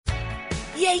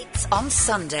Yates on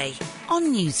Sunday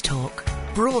on News Talk.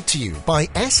 Brought to you by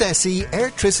SSE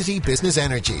Airtricity Business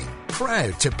Energy.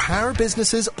 Proud to power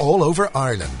businesses all over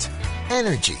Ireland.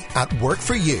 Energy at work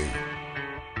for you.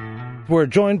 We're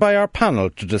joined by our panel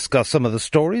to discuss some of the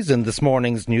stories in this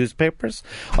morning's newspapers.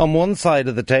 On one side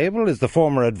of the table is the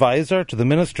former advisor to the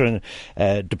Minister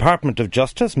in Department of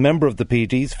Justice, member of the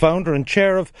PDs, founder and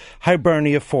chair of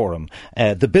Hibernia Forum,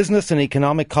 the business and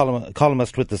economic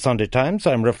columnist with the Sunday Times.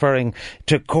 I'm referring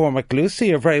to Cormac Lucy.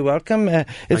 You're very welcome.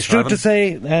 It's true to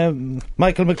say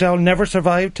Michael McDowell never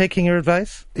survived taking your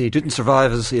advice? He didn't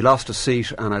survive as he lost his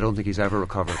seat, and I don't think he's ever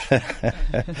recovered.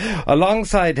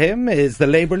 Alongside him is the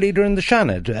Labour leader in the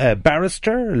Seanad,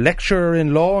 barrister, lecturer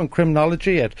in law and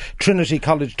criminology at Trinity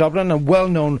College Dublin, a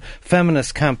well-known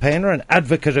feminist campaigner and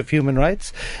advocate of human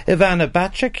rights. Ivana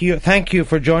Bacik, thank you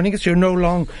for joining us. You're no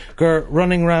longer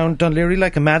running around Dunleary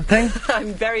like a mad thing.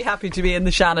 I'm very happy to be in the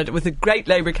Seanad with a great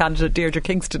Labour candidate, Deirdre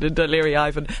Kingston in Dunleary,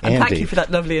 Ivan. And thank you for that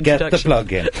lovely introduction. Get the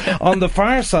plug in. On the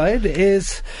far side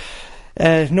is...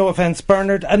 no offence,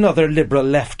 Bernard, another Liberal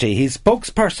lefty. He's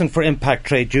spokesperson for Impact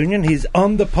Trade Union. He's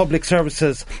on the Public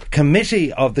Services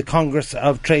Committee of the Congress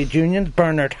of Trade Unions.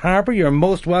 Bernard Harbour, you're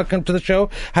most welcome to the show.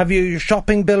 Have you your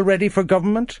shopping bill ready for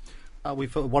government?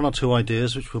 We've got one or two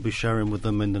ideas which we'll be sharing with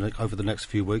them over the next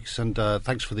few weeks. And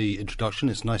thanks for the introduction.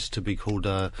 It's nice to be called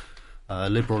a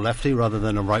liberal lefty rather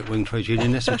than a right-wing trade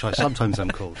unionist, which I sometimes am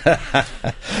called.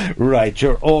 Right,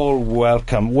 you're all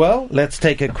welcome. Well, let's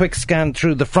take a quick scan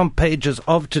through the front pages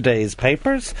of today's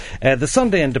papers. The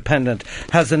Sunday Independent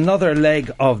has another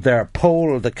leg of their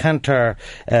poll, the Kantar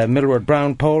Millward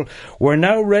Brown poll. We're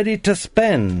now ready to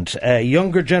spend.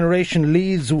 Younger generation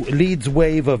leads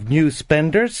wave of new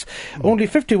spenders. Only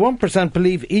 51%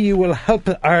 believe EU will help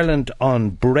Ireland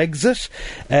on Brexit.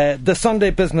 The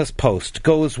Sunday Business Post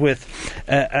goes with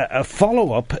a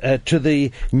follow-up to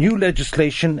the new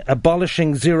legislation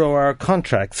abolishing zero-hour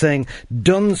contracts, saying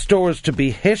done stores to be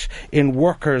hit in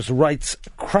workers' rights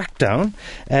crackdown.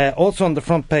 Also on the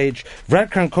front page,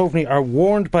 Varadkar and Coveney are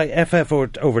warned by FF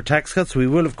over tax cuts. We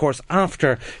will, of course,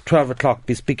 after 12 o'clock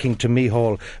be speaking to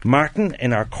Micheál Martin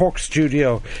in our Cork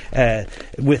studio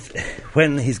with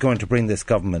when he's going to bring this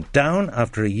government down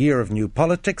after a year of new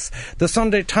politics. The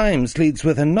Sunday Times leads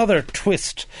with another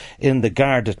twist in the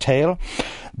Garda tale.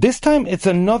 This time it's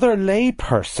another lay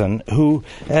person who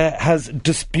has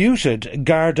disputed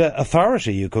Garda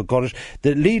authority, you could call it.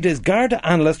 The lead is Garda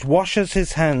analyst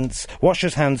washes hands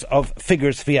of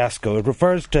figures fiasco. It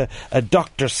refers to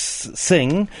Dr.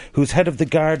 Singh, who's head of the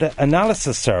Garda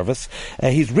analysis service.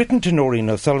 He's written to Noreen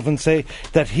O'Sullivan say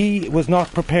that he was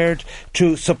not prepared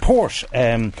to support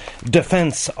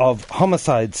defence of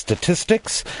homicide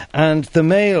statistics. And the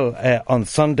Mail on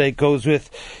Sunday goes with,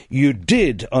 you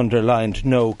did underlined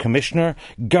no commissioner.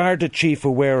 Garda chief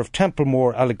aware of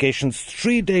Templemore allegations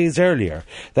 3 days earlier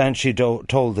than she told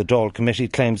the Dáil committee,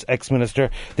 claims ex-minister.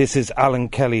 This is Alan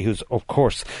Kelly, who's of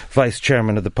course vice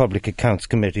chairman of the Public Accounts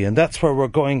Committee, and that's where we're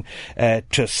going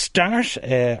to start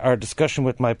our discussion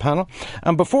with my panel.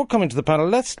 And before coming to the panel,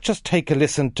 let's just take a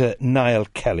listen to Niall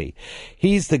Kelly.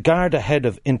 He's the Garda head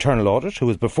of internal audit, who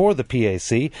was before the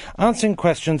PAC answering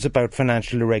questions about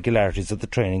financial irregularities at the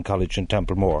training college in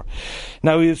Templemore.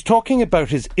 Now, he was talking about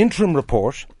his interim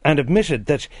report and admitted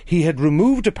that he had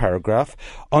removed a paragraph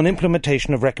on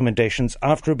implementation of recommendations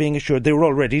after being assured they were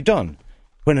already done,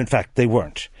 when in fact they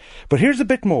weren't. But here's a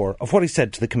bit more of what he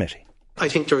said to the committee. I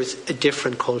think there is a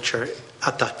different culture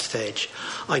at that stage.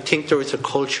 I think there is a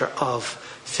culture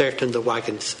of circling the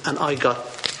wagons, and I got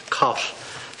caught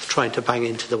trying to bang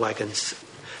into the wagons.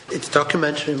 It's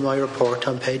documented in my report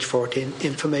on page 14.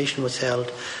 Information was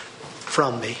held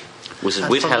from me. Was it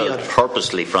withheld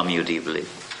purposely from you, do you believe?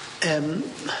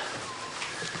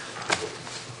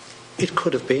 It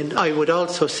could have been. I would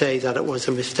also say that it was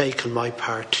a mistake on my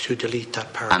part to delete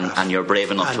that paragraph. And you're brave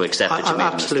enough to accept that you made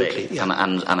a mistake. Yeah.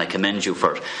 And I commend you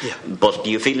for it. Yeah. But do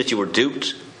you feel that you were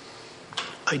duped?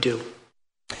 I do.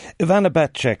 Ivana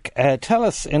Bacik, tell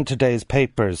us in today's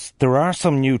papers, there are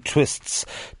some new twists.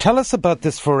 Tell us about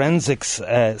this forensics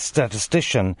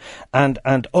statistician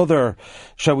and other,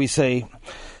 shall we say,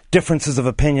 differences of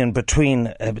opinion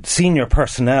between senior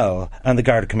personnel and the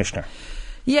Garda Commissioner.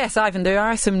 Yes, Ivan, there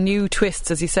are some new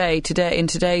twists, as you say, today in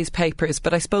today's papers,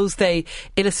 but I suppose they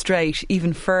illustrate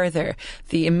even further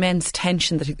the immense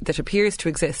tension that appears to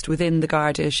exist within the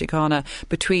Garda Síochána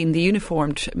between the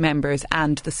uniformed members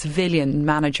and the civilian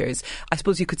managers. I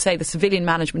suppose you could say the civilian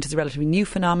management is a relatively new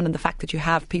phenomenon. The fact that you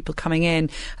have people coming in,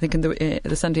 I think in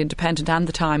the Sunday Independent and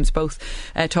the Times both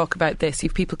talk about this. You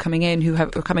have people coming in who are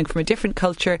coming from a different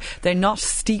culture. They're not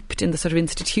steeped in the sort of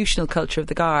institutional culture of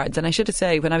the Guards. And I should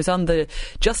say, when I was on the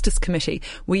Justice Committee,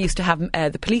 we used to have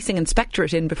the Policing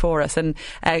Inspectorate in before us, and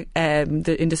in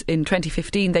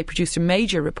 2015 they produced a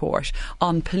major report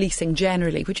on policing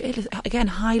generally, which again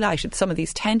highlighted some of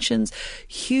these tensions.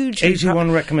 Huge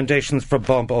 81 recommendations for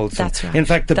Bob Olsen. That's right. In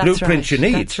fact, the blueprint you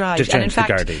need to change and in the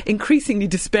fact, Gardaí. Increasingly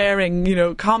despairing,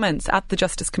 comments at the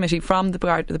Justice Committee from the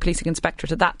Policing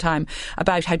Inspectorate at that time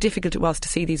about how difficult it was to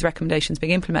see these recommendations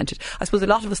being implemented. I suppose a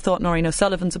lot of us thought Noreen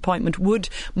O'Sullivan's appointment would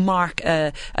mark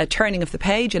a turning of the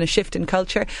page and a shift in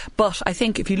culture, but I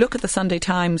think if you look at the Sunday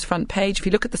Times front page, if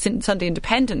you look at the Sunday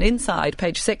Independent inside,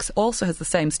 page 6 also has the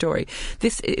same story.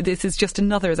 This is just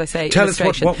another, as I say, tell us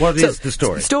illustration. what is the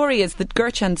story. The story is that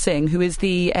Gurchan Singh, who is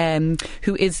the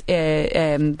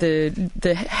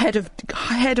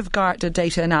head of Garda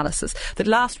data analysis, that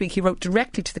last week he wrote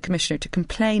directly to the Commissioner to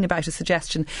complain about a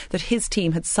suggestion that his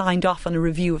team had signed off on a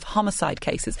review of homicide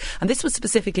cases. And this was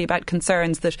specifically about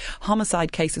concerns that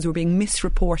homicide cases were being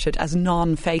misreported as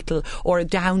non-fatal or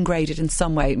downgraded in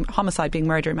some way, homicide being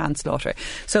murder and manslaughter.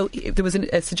 So there was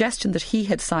a suggestion that he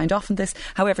had signed off on this.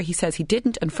 However, he says he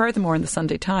didn't. And furthermore, in the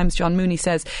Sunday Times, John Mooney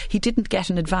says he didn't get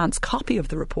an advance copy of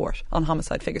the report on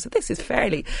homicide figures. So this is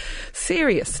fairly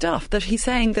serious stuff, that he's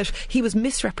saying that he was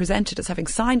misrepresented as having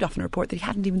signed off on a report that he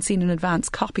hadn't even seen an advance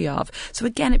copy of. So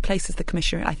again, it places the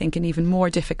Commissioner, I think, in even more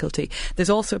difficulty. There's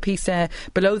also a piece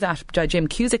below that by Jim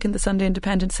Cusick in the Sunday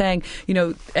Independent saying,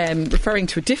 referring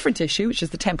to a different issue, which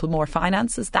is the Templemore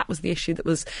finances. That was the issue that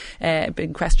was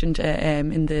being questioned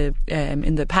in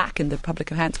the PAC, in the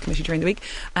Public Accounts Committee during the week.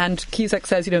 And Cusick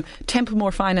says,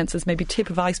 Templemore finances may be tip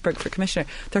of iceberg for Commissioner.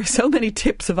 There are so many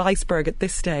tips of iceberg at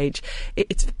this stage.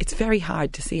 It's very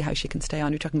hard to see how she can stay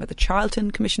on. You're talking about the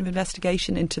Charlton Commission of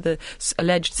Investigation into the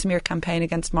alleged smear campaign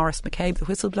against Maurice McCabe, the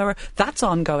whistleblower. That's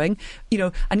ongoing,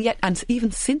 and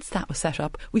even since that was set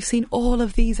up, we've seen all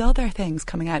of these other things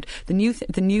coming out.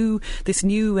 This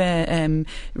new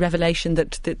revelation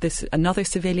that this another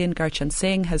civilian, Gurchan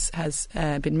Singh, has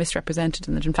been misrepresented,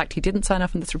 and that in fact he didn't sign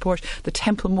off on this report. The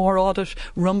Templemore audit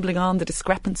rumbling on, the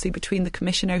discrepancy between the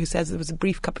Commissioner, who says there was a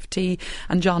brief cup of tea,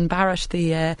 and John Barrett,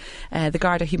 the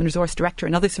Garda Human Resource Director,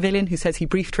 another civilian, who says he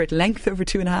briefed her at length over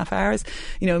 2.5 hours.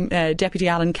 Deputy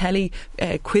Alan Kelly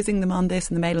quizzing them on this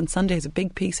in the Mail on Sunday has a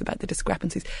big piece about the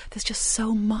discrepancies. There's just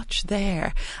so much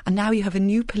there, and now you have a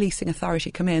new policing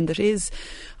authority come in that is,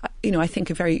 I think,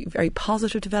 a very, very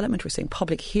positive development. We're seeing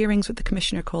public hearings with the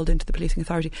Commissioner called into the policing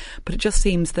authority, but it just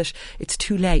seems that it's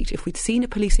too late. If we'd seen a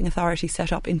policing authority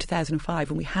set up in 2005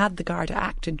 when we had the Garda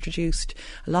Act introduced,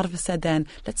 a lot of us said then,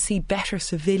 let's see better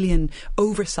civilian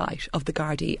oversight of the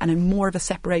Gardaí and more of a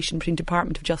separation between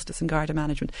Department of Justice and Garda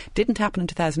management. Didn't happen in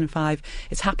 2005.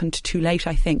 It's happened too late,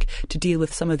 I think, to deal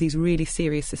with some of these really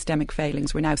serious systemic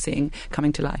failings we're now seeing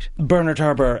coming to light. Bernard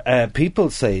Harbour, people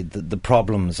say that the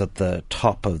problems at the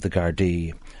top of the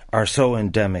Gardaí are so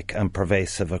endemic and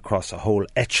pervasive across a whole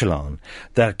echelon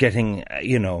that getting,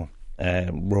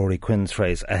 Rory Quinn's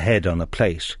phrase, a head on a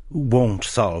plate won't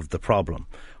solve the problem.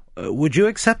 Would you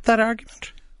accept that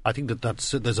argument? I think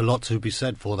there's a lot to be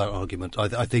said for that argument.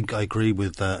 I think I agree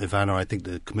with Ivana. I think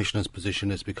the Commissioner's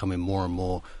position is becoming more and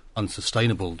more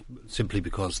unsustainable simply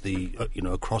because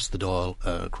across the dial,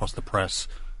 across the press,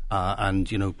 and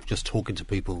just talking to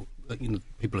people,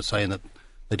 people are saying that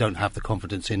they don't have the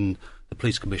confidence in the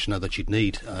police commissioner that you'd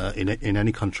need in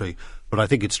any country. But I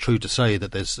think it's true to say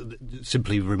that there's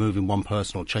simply removing one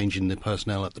person or changing the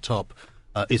personnel at the top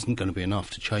isn't going to be enough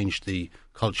to change the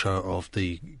culture of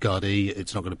the Gardaí.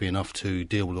 It's not going to be enough to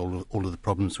deal with all of the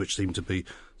problems which seem to be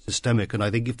systemic. And I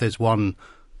think if there's one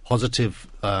positive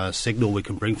signal we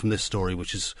can bring from this story,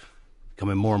 which is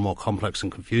becoming more and more complex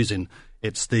and confusing,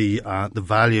 it's the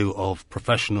value of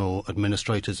professional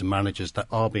administrators and managers that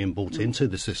are being brought into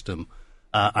the system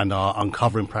and are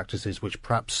uncovering practices which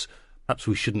perhaps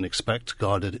we shouldn't expect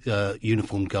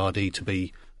uniformed Gardaí to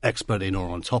be expert in or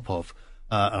on top of.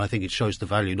 And I think it shows the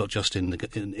value not just in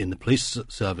the police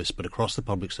service but across the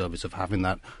public service of having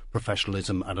that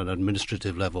professionalism at an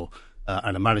administrative level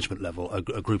and a management level,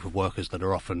 a group of workers that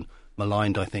are often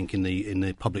maligned, I think, in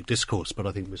the public discourse. But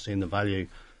I think we're seeing the value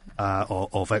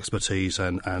of expertise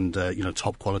and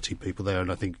top quality people there.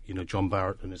 And I think John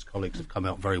Barrett and his colleagues have come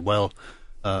out very well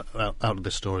out of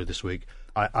this story this week.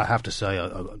 I have to say,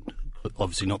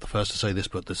 obviously not the first to say this,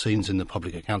 but the scenes in the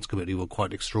Public Accounts Committee were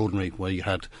quite extraordinary, where you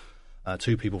had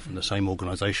two people from the same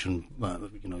organisation,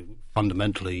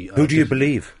 fundamentally. Who do you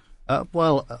believe?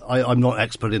 Well, I'm not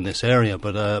expert in this area,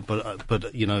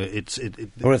 but you know,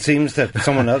 Or it seems that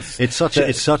someone else. It's such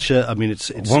a. I mean,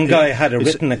 it's one guy had a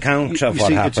written account of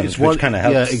what happened, which kind of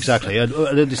helps. Yeah, exactly.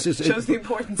 Shows the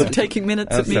importance of taking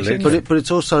minutes at meetings. But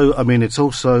it's also. I mean, it's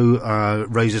also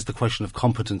raises the question of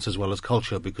competence as well as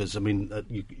culture, because I mean,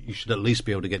 you should at least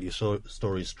be able to get your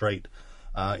stories straight.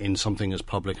 In something as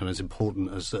public and as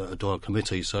important as a Dáil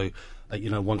committee. So, you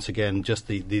know, once again, just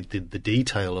the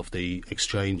detail of the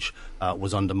exchange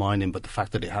was undermining, but the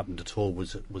fact that it happened at all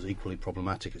was equally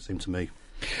problematic, it seemed to me.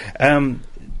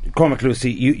 Cormac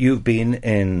Lucy, you've been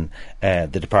in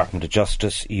the Department of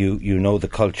Justice. You know the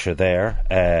culture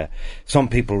there. Some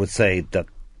people would say that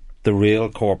the real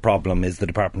core problem is the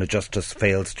Department of Justice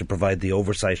fails to provide the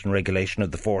oversight and regulation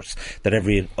of the force that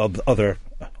every other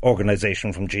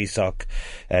organisation from GSOC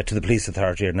to the police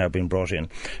authority are now being brought in.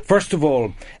 First of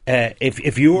all,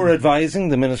 if you were advising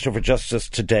the Minister for Justice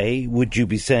today, would you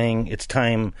be saying it's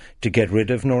time to get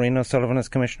rid of Noreen O'Sullivan as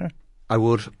Commissioner? I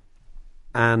would.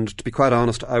 And to be quite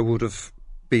honest, I would have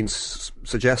been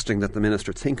suggesting that the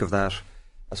Minister think of that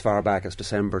as far back as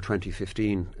December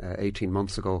 2015, 18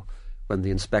 months ago, when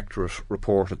the Inspectorate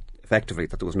reported effectively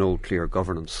that there was no clear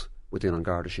governance within An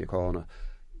Garda Síochána.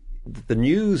 The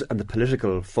news and the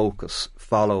political focus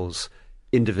follows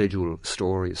individual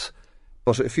stories.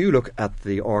 But if you look at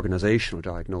the organisational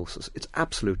diagnosis, it's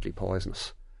absolutely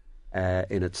poisonous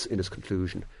in its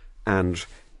conclusion. And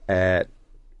at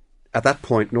that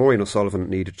point, Noreen O'Sullivan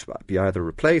needed to be either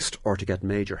replaced or to get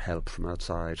major help from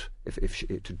outside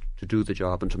to do the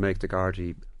job and to make the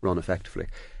Gardaí run effectively.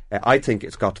 I think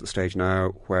it's got to the stage now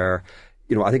where,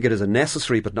 you know, I think it is a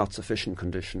necessary but not sufficient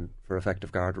condition for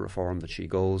effective Garda reform that she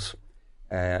goes.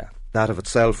 That of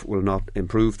itself will not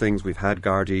improve things. We've had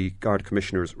Garda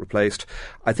commissioners replaced.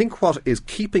 I think what is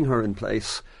keeping her in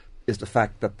place is the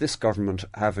fact that this government,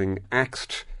 having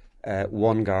axed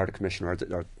one Garda commissioner, or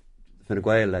the Fine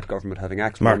Gael-led government having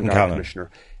axed one Garda commissioner,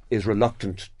 is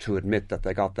reluctant to admit that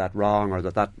they got that wrong, or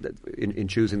that in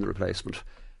choosing the replacement.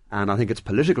 And I think it's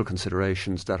political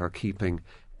considerations that are keeping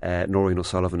Noreen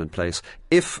O'Sullivan in place.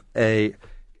 If a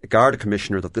Garda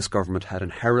commissioner that this government had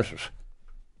inherited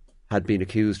had been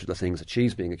accused of the things that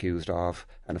she's being accused of,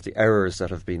 and if the errors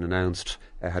that have been announced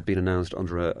had been announced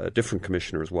under a different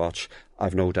commissioner's watch,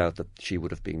 I've no doubt that she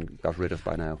would have been got rid of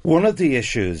by now. One of the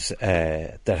issues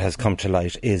that has come to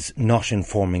light is not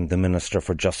informing the Minister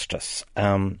for Justice.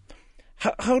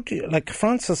 How do you, like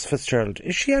Frances Fitzgerald,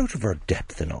 is she out of her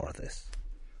depth in all of this?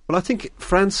 Well, I think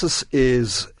Frances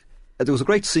is. There was a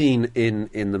great scene in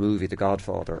the movie The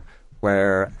Godfather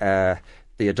where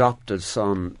the adopted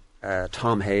son,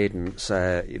 Tom Hayden,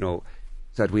 said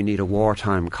we need a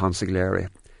wartime consigliere.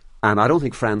 And I don't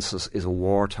think Frances is a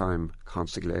wartime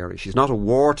consigliere. She's not a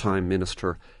wartime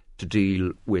minister to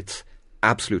deal with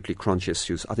absolutely crunch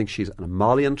issues. I think she's an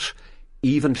emollient,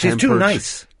 even-tempered, she's too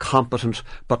nice, competent,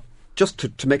 but just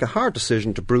to make a hard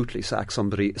decision to brutally sack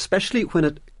somebody, especially when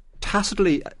it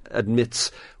tacitly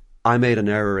admits I made an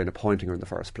error in appointing her in the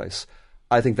first place.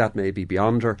 I think that may be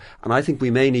beyond her, and I think we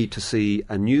may need to see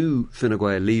a new Fine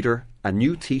Gael leader, a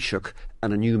new Taoiseach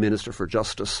and a new Minister for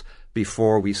Justice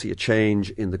before we see a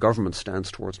change in the government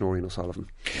stance towards Noreen O'Sullivan.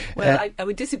 Well, I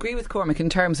would disagree with Cormac in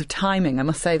terms of timing, I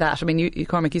must say that. I mean,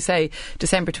 Cormac, you say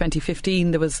December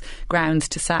 2015 there was grounds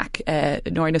to sack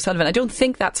Noreen O'Sullivan. I don't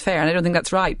think that's fair and I don't think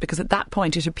that's right, because at that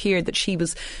point it appeared that she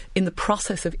was in the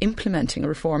process of implementing a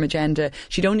reform agenda.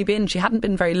 She hadn't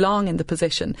been very long in the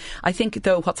position. I think,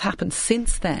 though, what's happened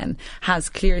since then has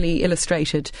clearly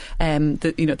illustrated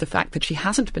the fact that she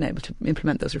hasn't been able to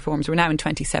implement those reforms. We're now in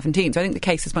 2017, so I think the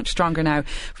case is much stronger now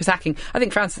for sacking. I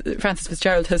think Frances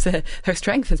Fitzgerald has her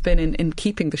strength has been in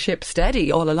keeping the ship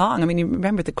steady all along. I mean, you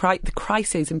remember the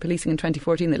crises in policing in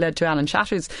 2014 that led to Alan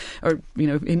Shatter's, or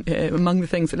among the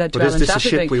things that led to Alan Shatter's. But is this a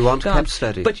ship we want kept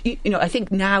steady? But I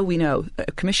think now we know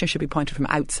a commissioner should be appointed from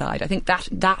outside. I think that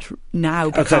now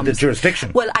becomes outside the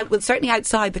jurisdiction. Well, certainly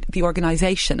outside the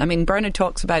organisation. I mean, Bernard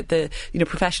talks about the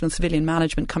professional civilian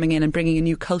management coming in and bringing a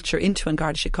new culture into An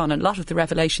Garda Síochána, and a lot of the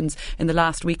revelations in the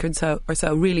last week or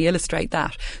so really illustrate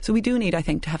that. So we do need, I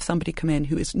think, to have somebody come in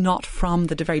who is not from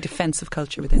the very defensive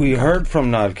culture within We the Garda. heard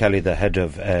from Niall Kelly, the head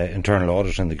of internal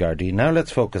audit in the Gardaí. Now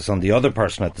let's focus on the other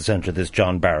person at the centre of this,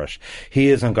 John Barrett. He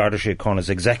is An Garda Síochána's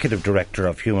Executive Director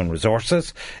of Human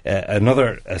Resources,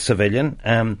 another civilian.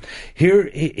 Here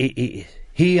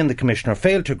he and the Commissioner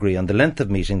failed to agree on the length of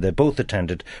meeting they both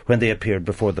attended when they appeared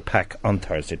before the PAC on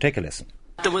Thursday. Take a listen.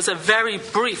 There was a very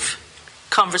brief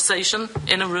conversation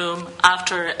in a room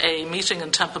after a meeting in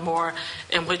Templemore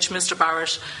in which Mr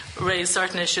Barrett raised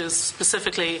certain issues,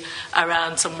 specifically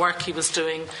around some work he was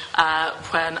doing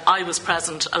when I was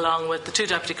present, along with the 2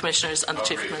 Deputy Commissioners and the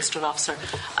Chief Administrative Officer.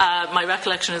 My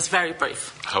recollection is very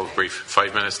brief. How brief?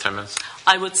 5 minutes, 10 minutes?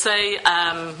 I would say,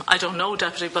 I don't know,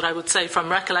 Deputy, but I would say from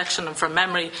recollection and from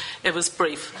memory, it was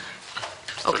brief.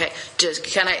 Okay.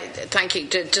 Thank you.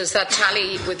 Does that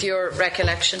tally with your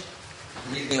recollection?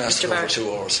 The meeting lasted over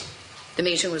 2 hours. The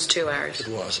meeting was 2 hours? It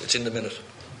was. It's in the minute.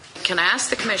 Can I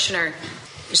ask the Commissioner,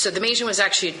 so the meeting was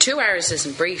actually 2 hours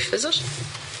isn't brief, is it?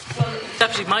 Well,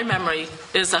 Deputy, my memory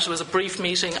is that it was a brief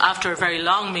meeting after a very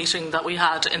long meeting that we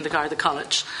had in the Garda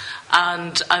College.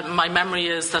 And my memory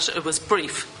is that it was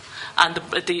brief. And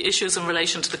the issues in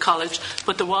relation to the college,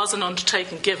 but there was an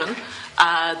undertaking given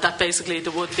that basically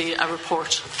there would be a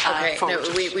report forward.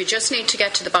 No, we just need to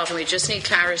get to the bottom. We just need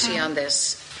clarity on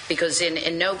this, because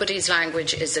in nobody's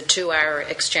language is a 2-hour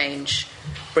exchange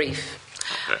brief.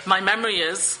 Okay. My memory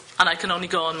is, and I can only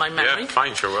go on my memory. Yeah,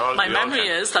 fine, sure. My memory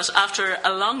is that after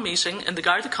a long meeting in the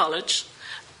Garda College,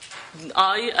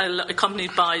 I,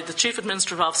 accompanied by the Chief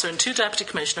Administrative Officer and 2 Deputy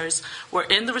Commissioners, were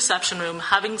in the reception room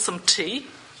having some tea.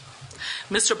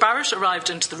 Mr Barrett arrived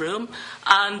into the room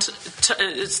and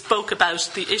spoke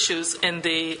about the issues in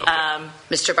the...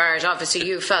 Mr Barrett, obviously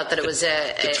you felt that it was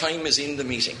the time is in the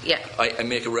meeting. Yeah. I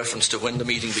make a reference to when the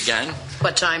meeting began.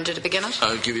 What time did it begin at?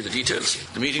 I'll give you the details.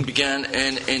 The meeting began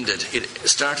and ended. It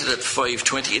started at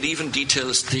 5:20. It even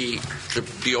details the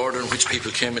order in which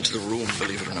people came into the room,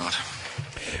 believe it or not.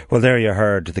 Well, there you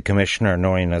heard the Commissioner,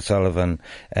 Noreen O'Sullivan,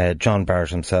 John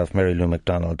Barrett himself, Mary Lou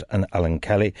MacDonald and Alan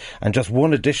Kelly. And just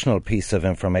one additional piece of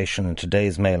information in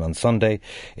today's Mail on Sunday.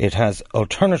 It has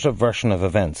alternative version of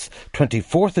events.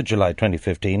 24th of July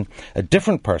 2015, a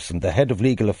different person, the head of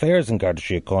legal affairs in Garda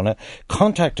Síochána,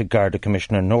 contacted Garda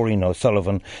Commissioner Noreen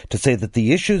O'Sullivan to say that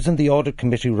the issues in the Audit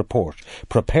Committee report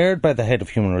prepared by the head of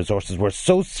Human Resources were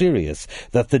so serious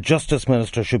that the Justice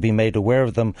Minister should be made aware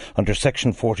of them under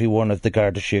Section 41 of the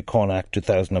Garda Síochána Act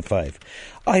 2005.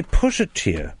 I put it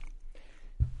to you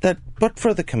that but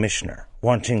for the Commissioner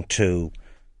wanting to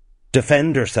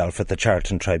defend herself at the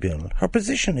Charlton Tribunal, her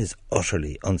position is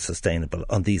utterly unsustainable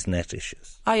on these net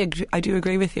issues. I do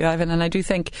agree with you, Ivan, and I do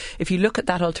think if you look at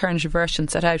that alternative version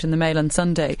set out in the Mail on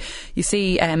Sunday, you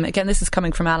see, again, this is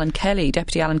coming from Alan Kelly,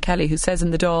 Deputy Alan Kelly, who says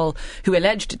in the Dáil, who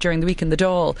alleged during the week in the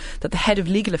Dáil that the head of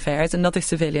legal affairs, another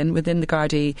civilian within the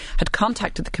Gardaí, had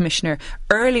contacted the Commissioner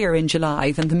earlier in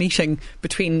July than the meeting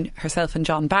between herself and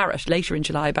John Barrett, later in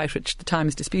July, about which the time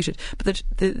is disputed, but that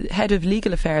the head of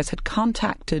legal affairs had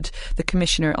contacted the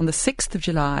Commissioner on the 6th of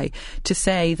July to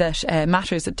say that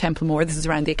matters at Templemore, this is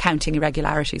around the accounting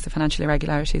irregularities, the financial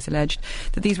irregularities alleged,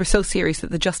 that these were so serious that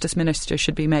the Justice Minister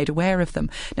should be made aware of them.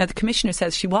 Now, the Commissioner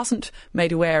says she wasn't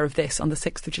made aware of this on the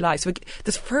 6th of July. So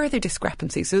there's further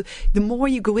discrepancies. So the more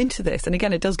you go into this, and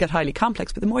again, it does get highly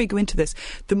complex, but the more you go into this,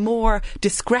 the more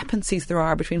discrepancies there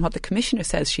are between what the Commissioner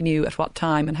says she knew at what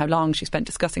time and how long she spent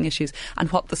discussing issues,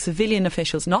 and what the civilian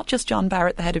officials, not just John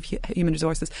Barrett, the head of Human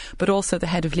Resources, but also the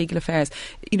head of legal affairs,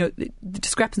 you know, the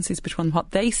discrepancies between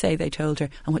what they say they told her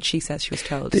and what she says she was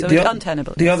told. So it's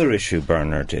untenable. The other issue,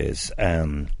 Bernard, is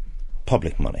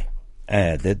public money.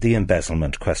 The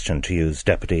embezzlement question, to use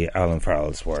Deputy Alan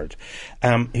Farrell's word.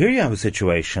 Here you have a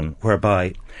situation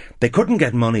whereby they couldn't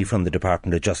get money from the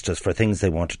Department of Justice for things they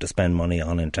wanted to spend money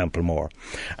on in Templemore,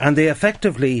 and they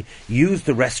effectively used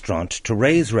the restaurant to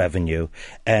raise revenue,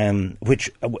 which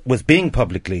was being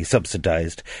publicly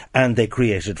subsidised, and they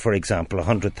created, for example,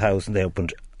 100,000. They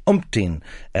opened umpteen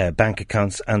bank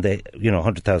accounts, and they,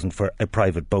 100,000 for a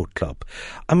private boat club.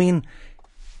 I mean,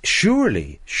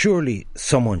 surely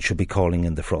someone should be calling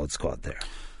in the fraud squad there.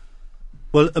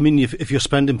 Well, I mean, if you're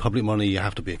spending public money, you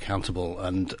have to be accountable,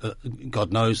 and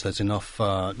God knows there's enough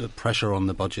pressure on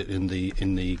the budget in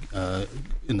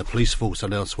the police force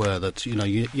and elsewhere that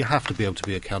you have to be able to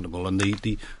be accountable. And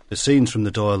the scenes from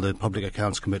the Dáil, the Public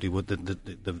Accounts Committee, with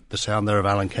the sound there of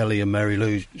Alan Kelly and Mary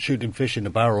Lou shooting fish in a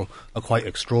barrel are quite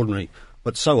extraordinary.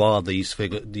 But so are these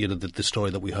figures. The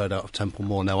story that we heard out of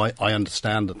Templemore. Now, I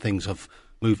understand that things have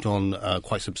moved on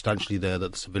quite substantially there,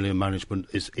 that the civilian management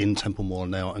is in Templemore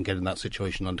now and getting that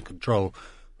situation under control.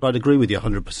 But I'd agree with you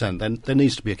 100%. Then there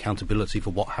needs to be accountability for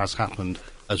what has happened,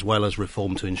 as well as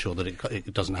reform to ensure that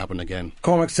it doesn't happen again.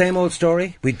 Cormac, same old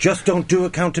story? We just don't do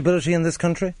accountability in this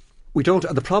country? We don't.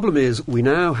 The problem is we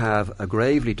now have a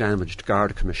gravely damaged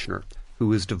Garda Commissioner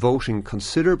who is devoting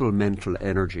considerable mental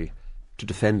energy to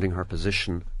defending her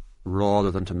position rather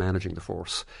than to managing the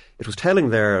force. It was telling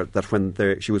there that when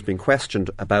she was being questioned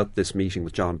about this meeting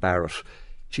with John Barrett,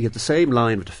 she had the same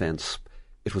line of defence.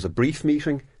 It was a brief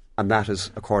meeting, and that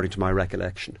is according to my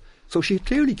recollection. So she had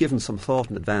clearly given some thought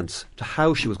in advance to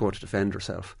how she was going to defend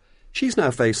herself. She's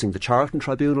now facing the Charlton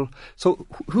Tribunal. So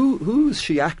who is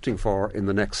she acting for in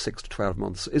the next 6 to 12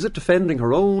 months? Is it defending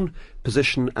her own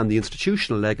position and the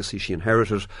institutional legacy she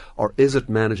inherited, or is it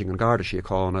managing an Garda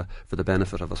Síochána for the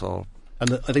benefit of us all?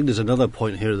 And I think there's another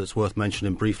point here that's worth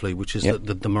mentioning briefly, which is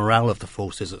that the morale of the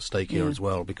force is at stake here as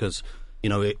well, because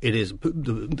it is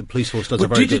the police force does a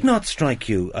very good... Did it not strike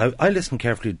you? I listened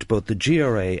carefully to both the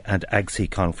GRA and AGSI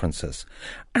conferences,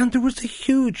 and there was a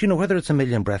huge, whether it's a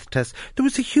million breath test, there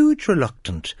was a huge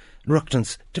reluctance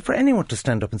for anyone to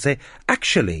stand up and say,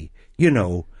 actually,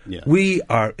 we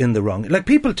are in the wrong. Like,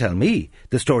 people tell me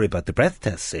the story about the breath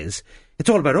tests is it's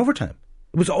all about overtime.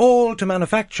 It was all to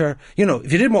manufacture,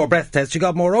 if you did more breath tests, you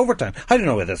got more overtime. I don't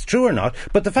know whether that's true or not,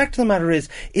 but the fact of the matter is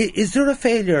there a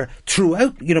failure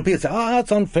throughout? People say,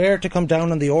 it's unfair to come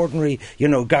down on the ordinary,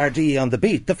 Gardaí on the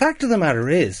beat. The fact of the matter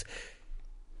is,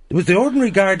 it was the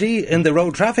ordinary Gardaí in the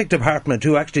road traffic department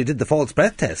who actually did the false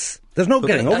breath tests. There's no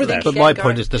getting over that. But my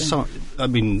point is,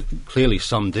 clearly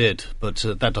some did, but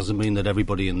that doesn't mean that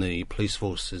everybody in the police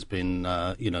force has been,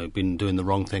 been doing the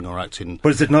wrong thing or acting. But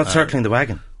is it not circling the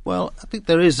wagon? Well, I think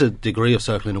there is a degree of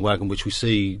circling the wagon which we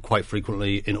see quite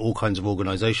frequently in all kinds of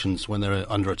organisations when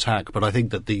they're under attack. But I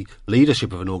think that the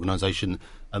leadership of an organisation,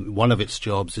 one of its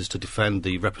jobs is to defend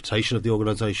the reputation of the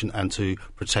organisation and to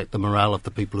protect the morale of the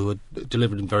people who are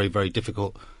delivered in very, very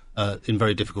difficult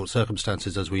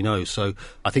circumstances, as we know. So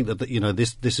I think that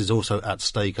this is also at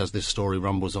stake as this story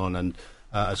rumbles on, and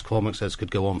as Cormac says, could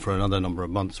go on for another number of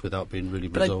months without being really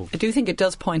resolved. I do think it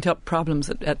does point up problems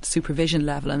at supervision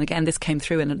level, and again, this came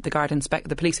through in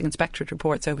the policing inspectorate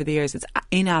reports over the years. It's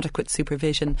inadequate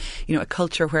supervision, a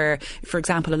culture where, for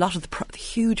example, a lot of the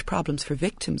huge problems for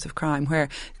victims of crime, where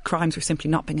crimes were simply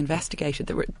not being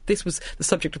investigated. This was the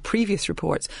subject of previous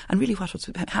reports, and really what was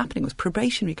happening was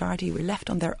probationary Gardaí were left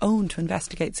on their own to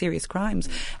investigate serious crimes,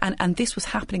 and this was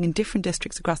happening in different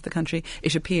districts across the country,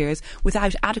 it appears,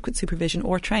 without adequate supervision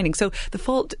or training. So the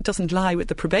fault doesn't lie with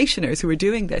the probationers who are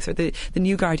doing this, or the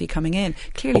new Gardaí coming in.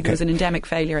 Clearly there was an endemic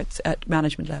failure at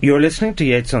management level. You're listening to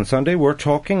Yates on Sunday. We're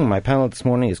talking, my panel this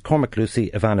morning is Cormac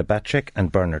Lucy, Ivana Bacek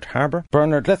and Bernard Harbour.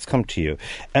 Bernard, let's come to you.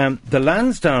 The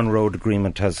Lansdowne Road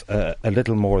Agreement has a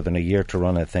little more than a year to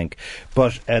run, I think,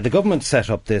 but the government set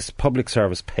up this Public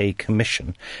Service Pay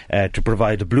Commission to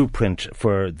provide a blueprint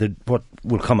for what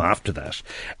will come after that.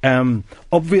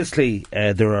 Obviously,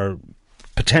 there are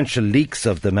potential leaks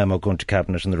of the memo going to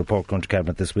Cabinet and the report going to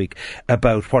Cabinet this week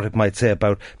about what it might say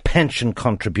about pension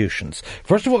contributions.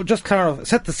 First of all, just clarify,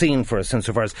 set the scene for us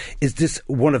insofar as, is this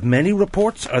one of many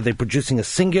reports? Are they producing a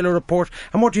singular report?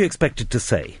 And what do you expect it to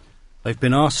say? They've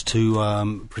been asked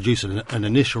to produce an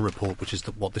initial report, which is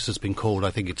what this has been called.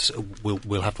 I think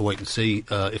we'll have to wait and see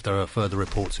if there are further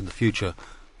reports in the future.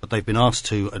 But they've been asked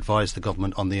to advise the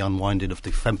government on the unwinding of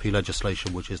the FEMPI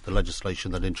legislation, which is the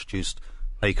legislation that introduced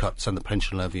pay cuts and the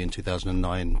pension levy in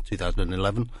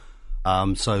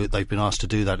 2009-2011. So they've been asked to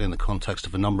do that in the context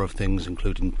of a number of things,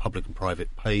 including public and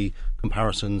private pay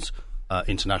comparisons,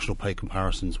 international pay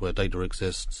comparisons where data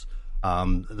exists,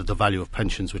 the value of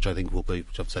pensions, which I think will be,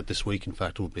 which I've said this week, in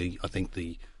fact, will be, I think,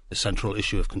 the central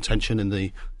issue of contention in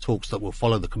the talks that will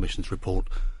follow the Commission's report.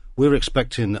 We're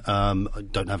expecting, I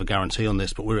don't have a guarantee on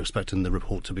this, but we're expecting the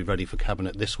report to be ready for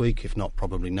Cabinet this week, if not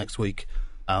probably next week.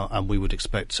 And we would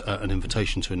expect an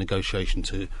invitation to a negotiation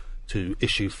to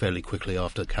issue fairly quickly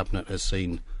after Cabinet has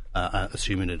seen,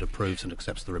 assuming it approves and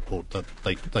accepts the report, that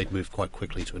they'd move quite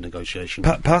quickly to a negotiation.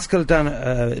 Pascal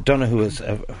Donoghue has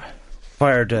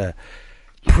fired a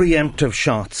preemptive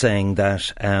shot saying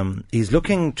that he's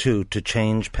looking to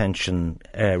change pension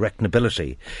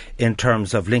reckonability in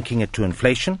terms of linking it to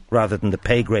inflation rather than the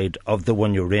pay grade of the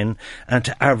one you're in and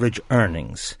to average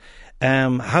earnings.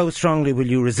 How strongly will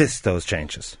you resist those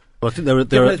changes? Well, I think there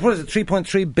are what is it,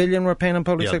 3.3 billion we're paying on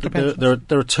public sector pensions?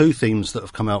 There are two themes that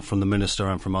have come out from the Minister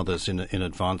and from others in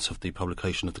advance of the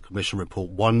publication of the Commission report.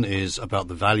 One is about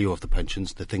the value of the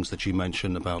pensions, the things that you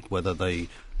mentioned about whether they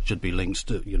should be linked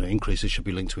to, increases should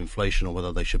be linked to inflation or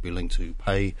whether they should be linked to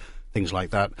pay, things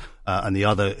like that. And the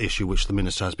other issue which the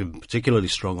Minister has been particularly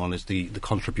strong on is the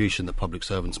contribution that public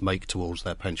servants make towards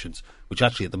their pensions, which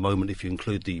actually at the moment, if you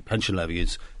include the pension levy,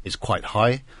 is quite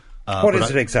high. What is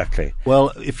it exactly?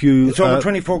 Well, if you... It's over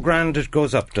 24 grand, it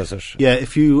goes up, does it? Yeah,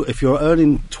 if you're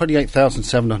earning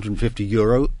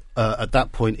 €28,750, at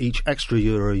that point, each extra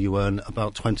euro you earn,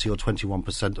 about 20 or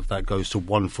 21% of that goes to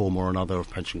one form or another of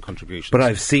pension contributions. But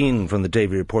I've seen from the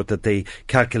Davy report that they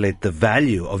calculate the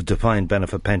value of defined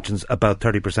benefit pensions about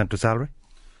 30% of salary?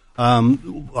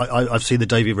 I've seen the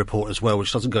Davey report as well,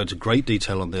 which doesn't go into great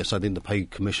detail on this. I think the Pay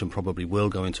Commission probably will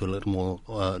go into a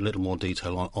little more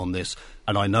detail on this.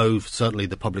 And I know certainly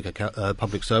the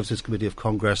Public Services Committee of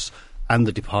Congress and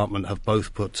the department have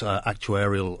both put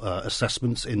actuarial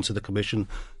assessments into the Commission.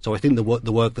 So I think the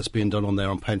work that's being done on there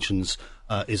on pensions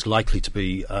is likely to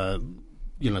be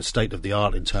state of the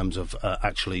art in terms of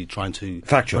actually trying to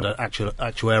put an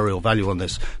actuarial value on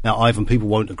this. Now, Ivan, people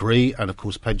won't agree, and of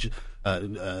course,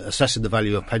 assessing the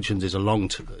value of pensions is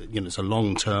it's a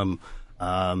long-term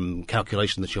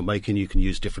calculation that you're making. You can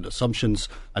use different assumptions,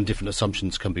 and different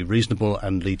assumptions can be reasonable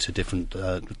and lead to different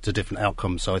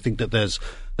outcomes. So I think that there's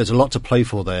a lot to play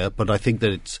for there, but I think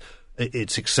that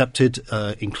it's accepted,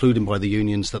 including by the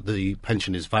unions, that the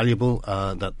pension is valuable,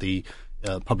 that the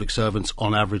public servants,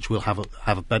 on average, will have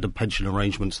a better pension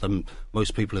arrangements than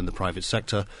most people in the private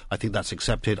sector. I think that's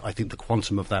accepted. I think the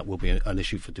quantum of that will be an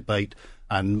issue for debate.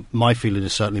 And my feeling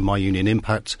is certainly my union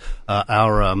impact.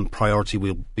 Our priority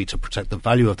will be to protect the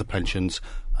value of the pensions,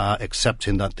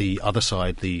 accepting that the other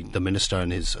side, the minister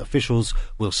and his officials,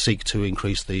 will seek to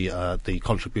increase the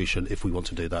contribution if we want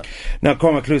to do that. Now,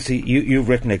 Cormac Lucy, you've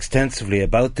written extensively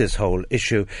about this whole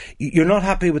issue. You're not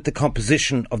happy with the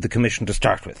composition of the Commission to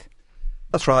start with?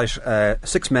 That's right. A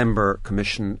 6-member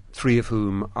commission, 3 of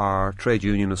whom are trade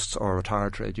unionists or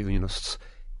retired trade unionists,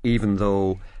 even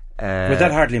though... but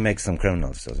that hardly makes them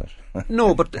criminals, does it?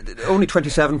 No, but only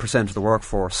 27% of the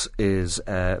workforce is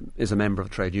a member of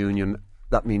a trade union.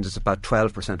 That means it's about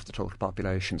 12% of the total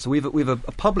population. So we've a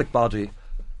public body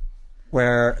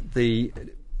where the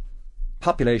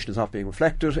population is not being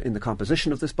reflected in the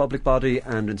composition of this public body,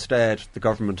 and instead the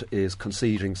government is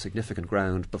conceding significant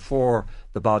ground before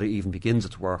the body even begins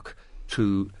its work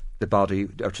to the body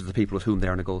or to the people with whom they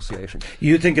are negotiating.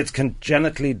 You think it's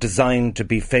congenitally designed to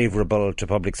be favourable to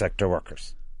public sector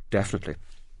workers? Definitely.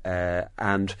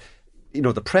 And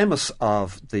the premise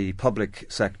of the public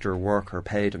sector worker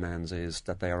pay demands is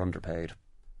that they are underpaid.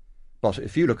 But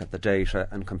if you look at the data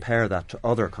and compare that to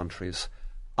other countries,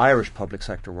 Irish public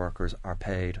sector workers are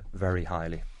paid very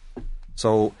highly.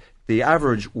 So the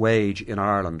average wage in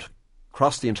Ireland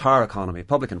across the entire economy,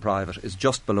 public and private, is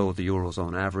just below the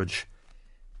Eurozone average.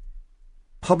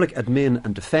 Public admin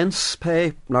and defence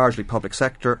pay, largely public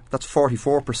sector, that's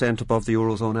 44% above the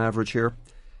Eurozone average here.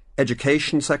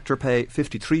 Education sector pay,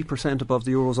 53% above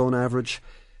the Eurozone average.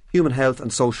 Human health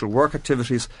and social work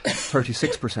activities,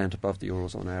 36% above the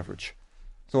Eurozone average.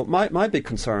 So my big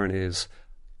concern is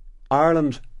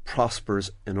Ireland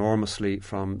prospers enormously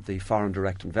from the foreign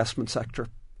direct investment sector.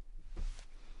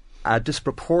 A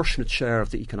disproportionate share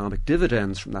of the economic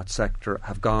dividends from that sector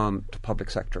have gone to public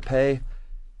sector pay,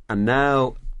 and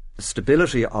now the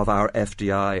stability of our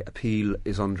FDI appeal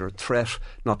is under threat,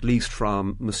 not least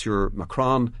from Monsieur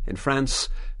Macron in France,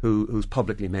 who's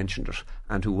publicly mentioned it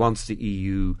and who wants the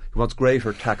EU, who wants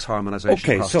greater tax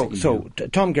harmonisation across the EU. So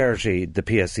Tom Geraghty, the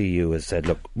PSEU, has said,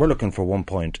 look, we're looking for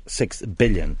 1.6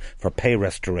 billion for pay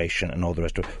restoration and all the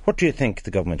rest of it. What do you think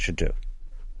the government should do?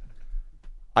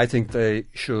 I think they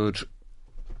should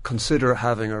consider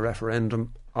having a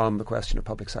referendum on the question of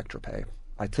public sector pay.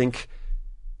 I think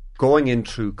going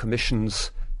into commissions,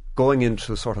 going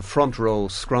into sort of front row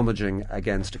scrummaging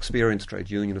against experienced trade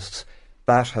unionists,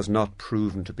 that has not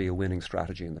proven to be a winning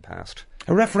strategy in the past.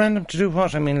 A referendum to do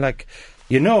what? I mean,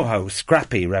 you know how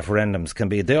scrappy referendums can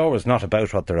be. They're always not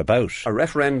about what they're about. A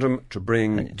referendum to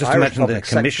bring just Irish imagine the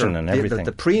commission sector, and everything.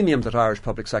 The premium that Irish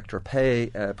public sector pay,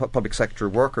 public sector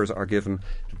workers are given,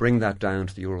 to bring that down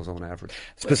to the Eurozone average.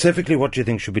 Specifically, what do you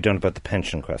think should be done about the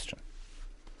pension question?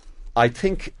 I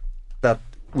think that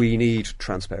we need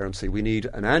transparency. We need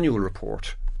an annual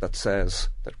report that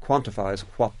quantifies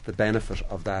what the benefit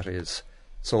of that is,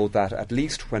 so that at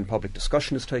least when public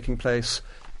discussion is taking place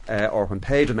or when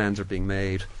pay demands are being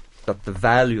made, that the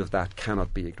value of that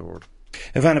cannot be ignored.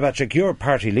 Ivana Bacik, your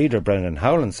party leader, Brendan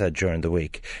Howlin, said during the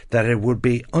week that it would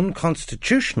be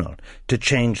unconstitutional to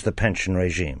change the pension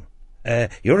regime.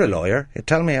 You're a lawyer.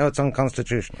 Tell me how it's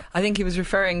unconstitutional. I think he was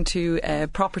referring to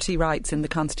property rights in the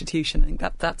Constitution. I think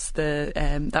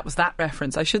that was that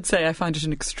reference. I should say I find it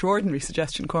an extraordinary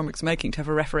suggestion Cormac's making to have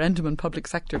a referendum on public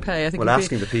sector pay. I think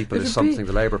asking the people is something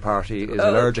the Labour Party is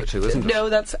allergic to, isn't it? No,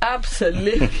 that's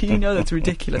absolutely that's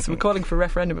ridiculous. We're calling for a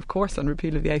referendum, of course, on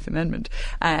repeal of the 8th Amendment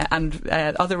and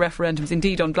other referendums,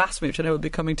 indeed on blasphemy, which I know will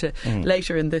be coming to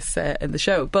later in this in the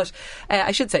show. But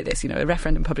I should say this: a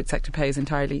referendum on public sector pay is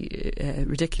entirely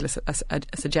ridiculous a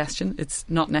suggestion. It's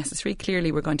not necessary.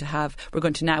 Clearly, we're going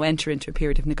to now enter into a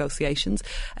period of negotiations.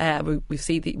 We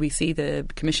see the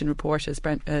Commission report, as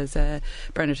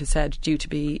Bernard has said, due to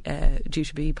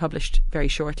be published very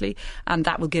shortly, and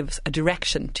that will give us a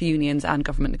direction to unions and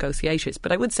government negotiators.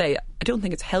 But I would say I don't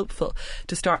think it's helpful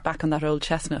to start back on that old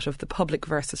chestnut of the public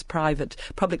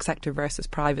sector versus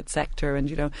private sector,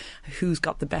 and who's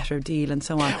got the better deal and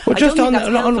so on. Well,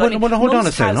 hold on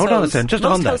a second. Just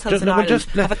on that,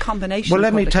 have a combination. Well,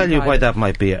 let me tell you private. Why that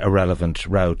might be a relevant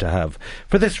row to have.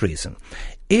 For this reason,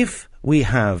 if we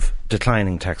have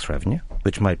declining tax revenue,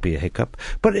 which might be a hiccup,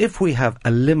 but if we have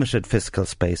a limited fiscal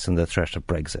space and the threat of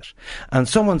Brexit, and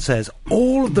someone says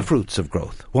all of the fruits of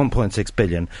growth, 1.6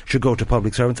 billion, should go to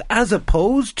public servants, as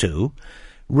opposed to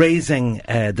raising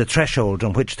the threshold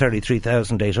on which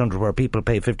 33,800 where people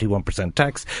pay 51%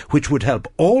 tax, which would help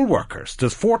all workers.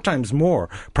 There's 4 times more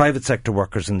private sector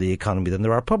workers in the economy than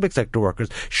there are public sector workers.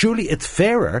 Surely it's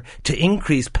fairer to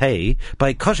increase pay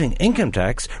by cutting income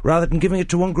tax rather than giving it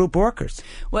to one group of workers.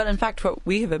 Well, in fact, what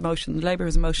we have a motion, Labour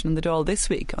has a motion in the Dáil this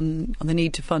week on the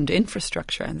need to fund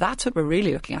infrastructure, and that's what we're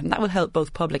really looking at, and that will help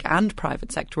both public and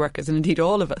private sector workers, and indeed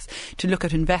all of us, to look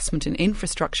at investment in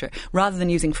infrastructure rather than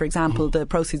using, for example, the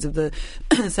proceeds of the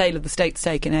sale of the state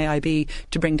stake in AIB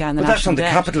to bring down the national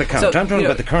debt. That's on the capital account. I'm talking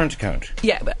about the current account.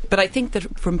 Yeah, but I think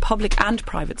that from public and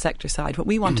private sector side, what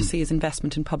we want to see is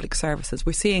investment in public services.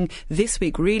 We're seeing this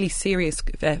week really serious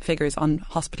figures on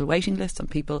hospital waiting lists, on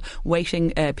people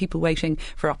waiting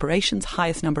for operations,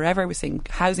 highest number ever. We're seeing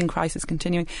housing crisis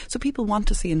continuing. So people want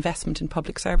to see investment in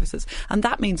public services, and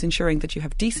that means ensuring that you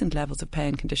have decent levels of pay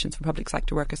and conditions for public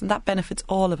sector workers, and that benefits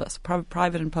all of us,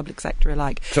 private and public sector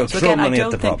alike. So throw money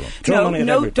at the problem.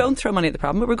 Don't throw money at the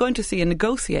problem. But we're going to see a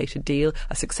negotiated deal,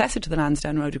 a successor to the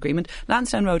Lansdowne Road Agreement.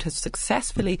 Lansdowne Road has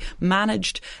successfully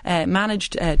managed to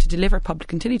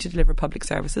continue to deliver public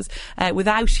services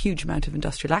without huge amount of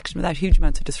industrial action, without huge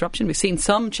amounts of disruption. We've seen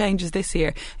some changes this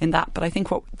year in that, but I think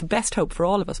what the best hope for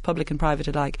all of us, public and private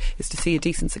alike, is to see a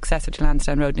decent successor to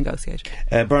Lansdowne Road negotiated.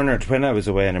 Bernard, when I was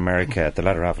away in America at the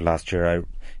latter half of last year, I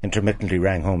intermittently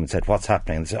rang home and said, "What's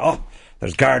happening?" And they said,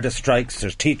 there's Garda strikes,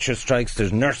 there's teacher strikes,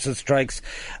 there's nurses strikes.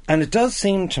 And it does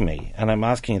seem to me, and I'm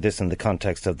asking you this in the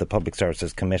context of the Public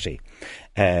Services Committee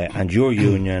and your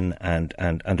union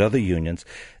and other unions,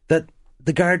 that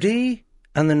the Gardaí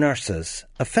and the nurses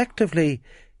effectively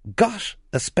got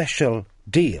a special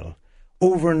deal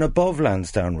over and above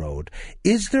Lansdowne Road.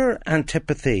 Is there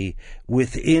antipathy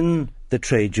within the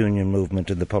trade union movement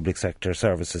in the Public Sector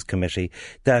Services Committee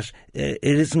that it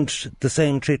isn't the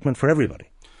same treatment for everybody?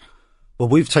 Well,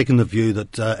 we've taken the view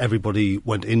that everybody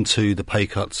went into the pay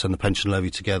cuts and the pension levy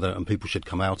together, and people should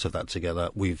come out of that together.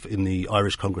 We've, in the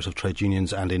Irish Congress of Trade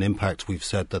Unions and in Impact, we've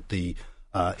said that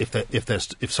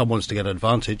if someone's to get an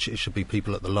advantage, it should be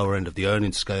people at the lower end of the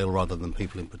earning scale rather than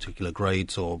people in particular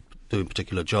grades or doing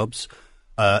particular jobs.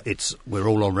 We're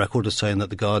all on record as saying that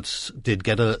the Guards did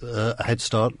get a head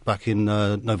start back in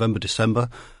November, December,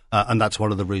 and that's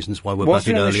one of the reasons why we're back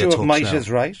in earlier talks now. Was there an issue of might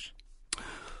is right?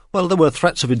 Well, there were more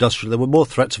threats of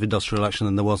industrial action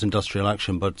than there was industrial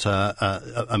action. But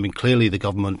clearly the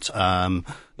government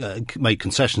made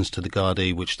concessions to the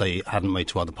Gardaí, which they hadn't made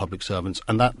to other public servants,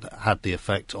 and that had the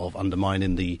effect of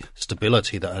undermining the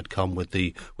stability that had come with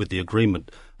the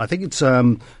agreement. I think it's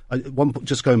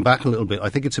just going back a little bit. I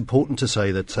think it's important to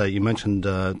say that you mentioned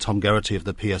Tom Geraghty of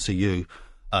the PSEU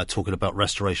talking about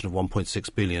restoration of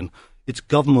 1.6 billion. It's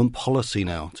government policy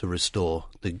now to restore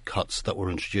the cuts that were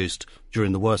introduced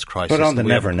during the worst crisis. But on the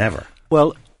never.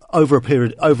 Well, over a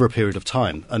period of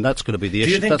time, and that's going to be the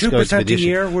issue. Do you think 2% a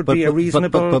year would be a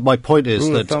reasonable? But my point is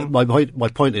that my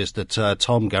point is that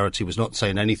Tom Geraghty was not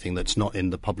saying anything that's not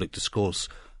in the public discourse.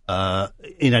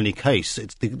 In any case,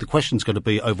 the question's going to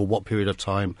be over what period of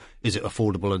time is it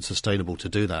affordable and sustainable to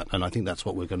do that, and I think that's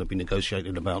what we're going to be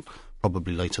negotiating about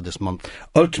probably later this month.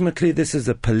 Ultimately, this is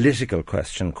a political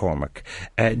question, Cormac.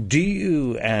 Do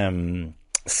you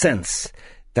sense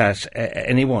that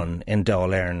anyone in Dáil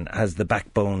Éireann has the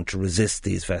backbone to resist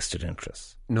these vested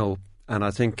interests? No, and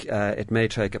I think it may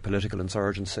take a political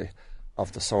insurgency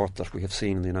of the sort that we have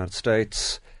seen in the United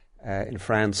States, in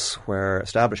France, where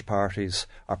established parties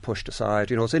are pushed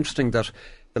aside. You know, it's interesting that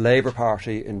the Labour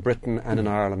Party in Britain and in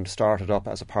Ireland started up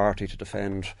as a party to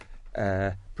defend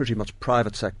pretty much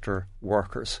private sector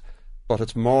workers, but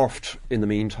it's morphed in the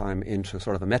meantime into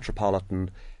sort of a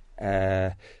metropolitan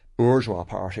bourgeois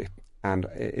party, and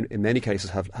in many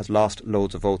cases has lost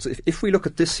loads of votes. If we look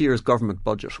at this year's government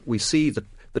budget, we see that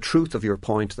the truth of your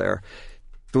point there.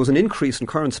 There was an increase in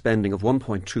current spending of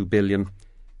 1.2 billion.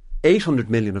 800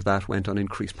 million of that went on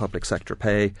increased public sector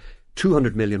pay.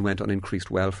 200 million went on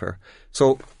increased welfare.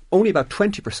 So only about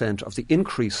 20% of the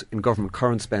increase in government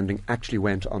current spending actually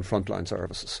went on frontline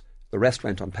services. The rest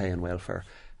went on pay and welfare.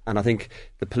 And I think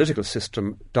the political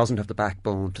system doesn't have the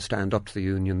backbone to stand up to the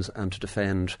unions and to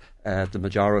defend the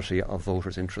majority of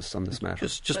voters' interests on this matter.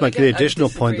 Just making the additional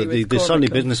point that the Sunday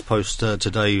Business Post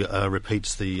today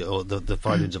repeats the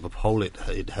findings of a poll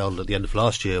it held at the end of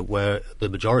last year, where the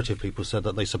majority of people said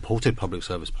that they supported public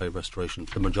service pay restoration,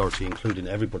 the majority including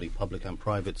everybody, public and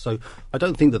private. So I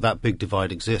don't think that big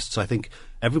divide exists. I think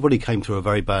everybody came through a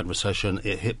very bad recession.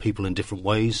 It hit people in different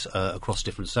ways across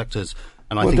different sectors.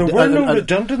 And I think there were no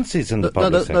redundancies in the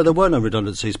public sector. No, there were no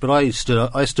redundancies, but I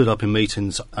stood up in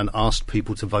meetings and asked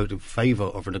people to vote in favour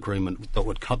of an agreement that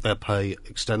would cut their pay,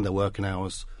 extend their working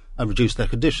hours and reduce their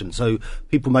conditions. So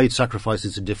people made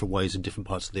sacrifices in different ways in different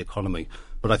parts of the economy.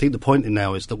 But I think the point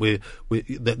now is that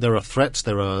that there are threats,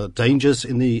 there are dangers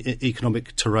in the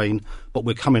economic terrain, but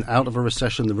we're coming out of a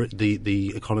recession.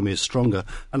 The economy is stronger,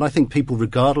 and I think people,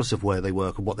 regardless of where they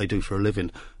work and what they do for a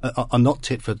living, are not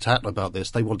tit for tat about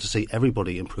this. They want to see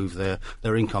everybody improve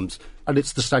their incomes, and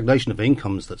it's the stagnation of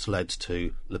incomes that's led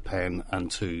to Le Pen and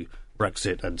to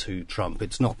Brexit and to Trump.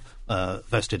 It's not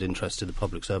vested interest in the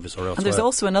public service or elsewhere. And there's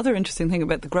also another interesting thing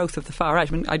about the growth of the far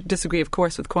right. I mean, I disagree, of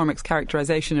course, with Cormac's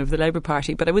characterisation of the Labour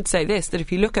Party, but I would say this, that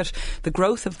if you look at the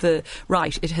growth of the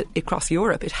right across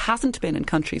Europe, it hasn't been in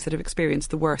countries that have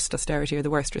experienced the worst austerity or the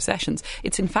worst recessions.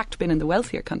 It's in fact been in the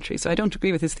wealthier countries. So I don't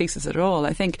agree with his thesis at all.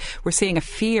 I think we're seeing a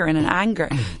fear and an anger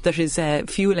that is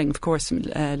fueling, of course,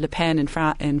 Le Pen in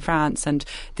France and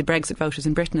the Brexit voters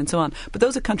in Britain and so on. But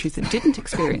those are countries that didn't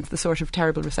experience the sort of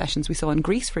terrible recessions we saw in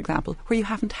Greece, for example, where you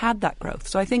haven't had that growth.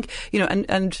 So I think,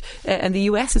 and the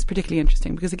US is particularly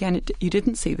interesting because, again, you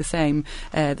didn't see the same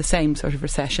sort of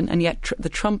recession, and yet the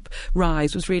Trump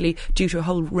rise was really due to a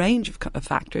whole range of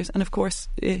factors. And of course,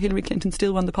 Hillary Clinton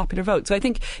still won the popular vote. So I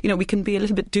think, we can be a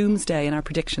little bit doomsday in our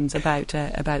predictions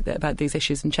about these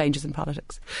issues and changes in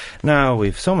politics. Now,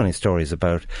 we've so many stories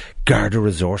about Garda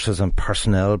resources and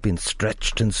personnel being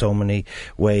stretched in so many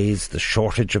ways, the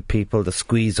shortage of people, the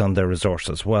squeeze on their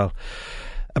resources. Well,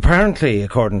 apparently,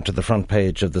 according to the front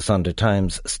page of the Sunday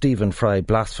Times, Stephen Fry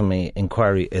blasphemy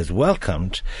inquiry is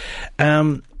welcomed.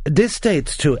 This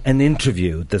dates to an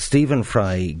interview that Stephen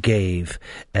Fry gave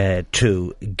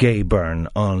to Gay Byrne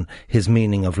on his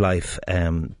Meaning of Life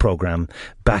programme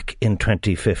back in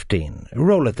 2015.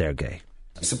 Roll it there, Gay.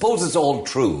 Suppose it's all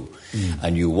true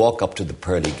and you walk up to the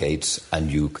pearly gates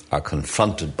and you are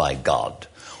confronted by God.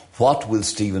 What will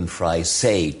Stephen Fry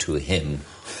say to him,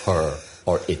 her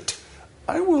or it?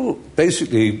 I will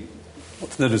basically,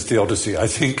 what's known as theodicy, I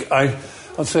think.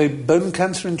 I'll say bone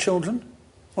cancer in children?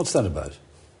 What's that about?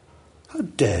 How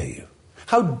dare you?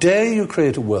 How dare you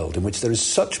create a world in which there is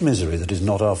such misery that is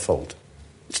not our fault?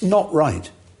 It's not right.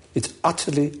 It's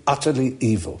utterly, utterly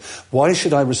evil. Why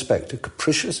should I respect a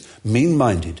capricious,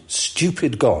 mean-minded,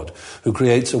 stupid God who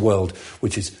creates a world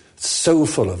which is so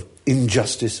full of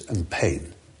injustice and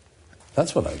pain?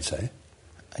 That's what I'd say.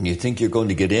 And you think you're going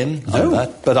to get in on that?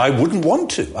 No, but I wouldn't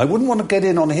want to. I wouldn't want to get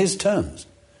in on his terms.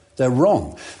 They're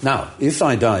wrong. Now, if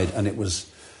I died and it was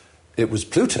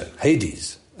Pluto,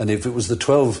 Hades, and if it was the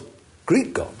 12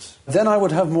 Greek gods, then I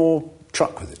would have more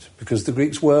truck with it, because the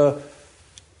Greeks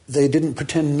they didn't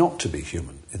pretend not to be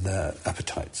human in their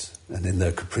appetites and in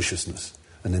their capriciousness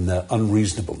and in their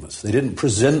unreasonableness. They didn't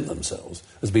present themselves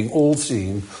as being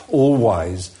all-seeing,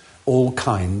 all-wise,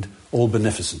 all-kind,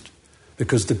 all-beneficent.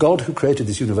 Because the God who created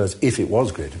this universe, if it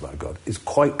was created by God, is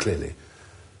quite clearly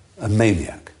a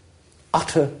maniac.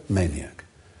 Utter maniac.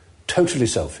 Totally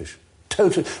selfish.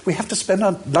 We have to spend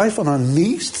our life on our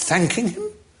knees thanking him?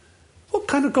 What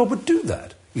kind of God would do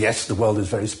that? Yes, the world is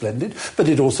very splendid, but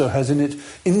it also has in it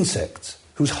insects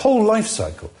whose whole life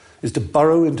cycle is to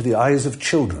burrow into the eyes of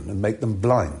children and make them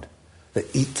blind. They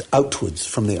eat outwards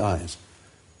from the eyes.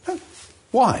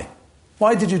 Why?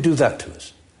 Why did you do that to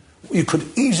us? You could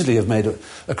easily have made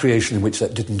a creation in which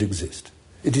that didn't exist.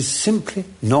 It is simply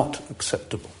not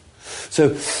acceptable. So,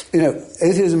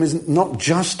 atheism is not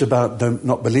just about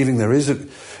not believing there's a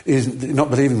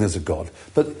God,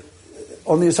 but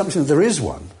on the assumption that there is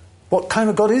one. What kind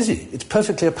of God is he? It's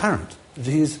perfectly apparent that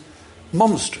he is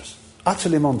monstrous,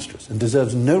 utterly monstrous, and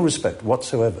deserves no respect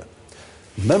whatsoever.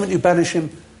 The moment you banish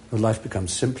him, your life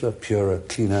becomes simpler, purer,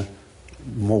 cleaner,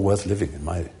 more worth living, in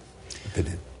my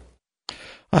opinion.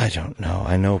 I don't know.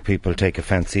 I know people take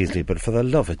offence easily, but for the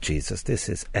love of Jesus, this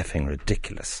is effing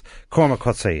ridiculous. Cormac,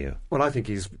 what say you? Well, I think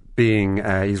he's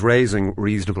raising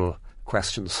reasonable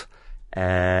questions,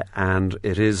 and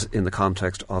it is in the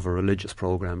context of a religious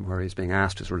programme where he's being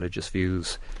asked his religious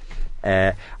views.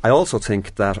 I also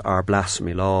think that our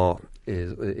blasphemy law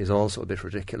is also a bit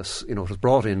ridiculous. It was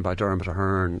brought in by Dermot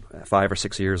Ahern 5 or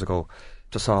 6 years ago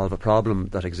to solve a problem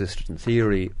that existed in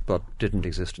theory but didn't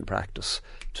exist in practice,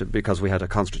 because we had a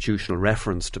constitutional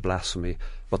reference to blasphemy,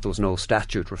 but there was no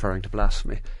statute referring to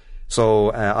blasphemy.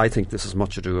 So I think this is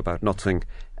much ado about nothing.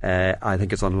 I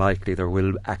think it's unlikely there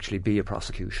will actually be a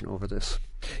prosecution over this.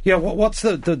 Yeah, what's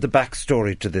the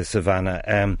backstory to this,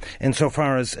 Ivana?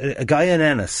 Insofar as a guy in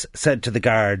Ennis said to the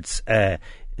guards,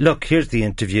 look, here's the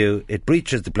interview, it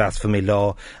breaches the blasphemy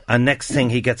law, and next thing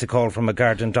he gets a call from a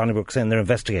guard in Donnybrook saying they're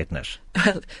investigating it.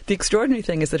 Well, the extraordinary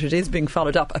thing is that it is being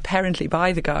followed up, apparently,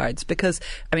 by the guards, because,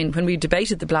 I mean, when we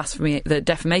debated the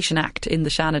Defamation Act in the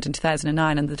Seanad in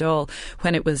 2009 and the Dáil,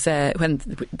 when it was when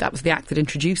that was the act that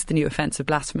introduced the new offence of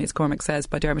blasphemy, as Cormac says,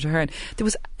 by Dermot Ahern, there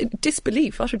was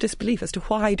utter disbelief as to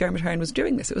why Dermot Ahern was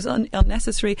doing this. It was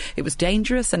unnecessary, it was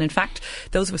dangerous, and in fact,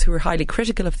 those of us who were highly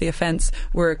critical of the offence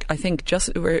were, I think,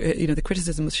 the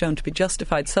criticism was shown to be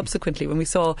justified subsequently when we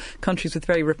saw countries with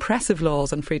very repressive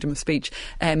laws on freedom of speech,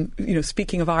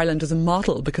 speaking of Ireland as a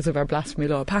model because of our blasphemy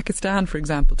law. Pakistan, for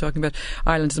example, talking about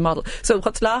Ireland as a model. So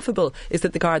what's laughable is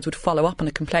that the guards would follow up on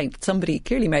a complaint that somebody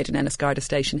clearly made in Ennis Garda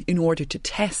station in order to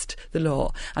test the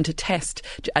law and to test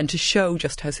and to show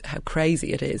just how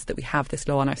crazy it is that we have this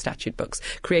law on our statute books,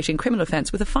 creating criminal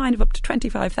offence with a fine of up to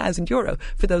 €25,000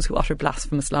 for those who utter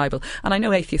blasphemous libel. And I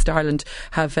know Atheist Ireland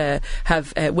have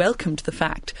welcomed the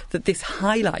fact that this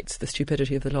highlights the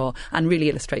stupidity of the law and really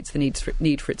illustrates the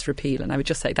need for its repeal. And I would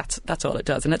just say that's all it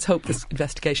does, and let's hope this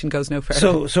investigation goes no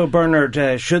further. So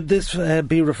Bernard, should this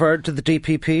be referred to the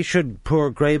DPP? Should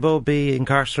poor Grabo be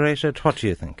incarcerated? What do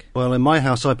you think? Well, in my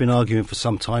house, I've been arguing for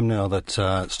some time now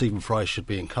that Stephen Fry should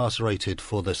be incarcerated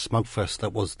for the smugfest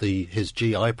that was his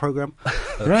GI programme,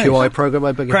 right. QI programme.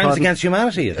 I beg your pardon. Crimes against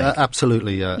humanity, you think?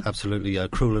 Absolutely,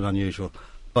 cruel and unusual.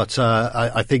 But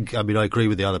I think, I agree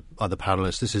with the other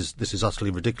panellists. This is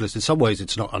utterly ridiculous. In some ways,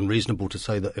 it's not unreasonable to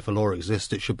say that if a law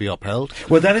exists, it should be upheld.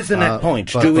 Well, that is the net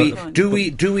point. Do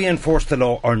we enforce the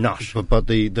law or not? But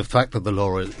the fact that the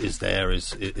law is there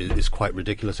is quite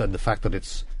ridiculous, and the fact that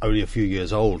it's only a few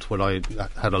years old. When I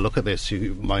had a look at this,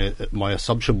 my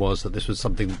assumption was that this was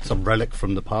some relic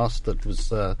from the past that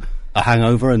was a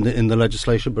hangover in the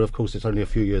legislation, but of course it's only a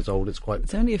few years old. It's quite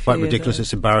ridiculous.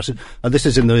 It's embarrassing. And this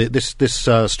is in this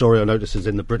story I noticed is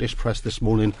in the British press this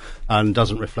morning and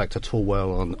doesn't reflect at all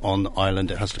well on Ireland.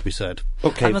 It has to be said.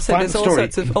 Okay, I must say there's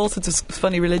all sorts of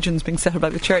funny religions being set up by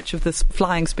the Church of this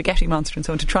flying spaghetti monster and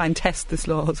so on to try and test this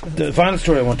law as well. The final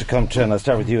story I want to come to, and I'll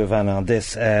start with you, Ivana, on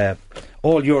this.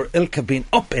 All your ilk have been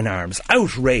up in arms,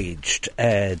 outraged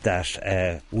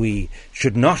that we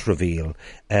should not reveal,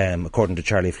 according to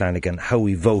Charlie Flanagan, how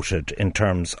we voted in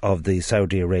terms of the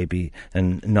Saudi Arabian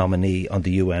nominee on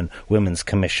the UN Women's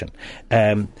Commission.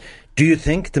 Do you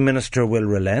think the Minister will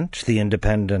relent? The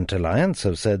Independent Alliance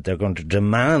have said they're going to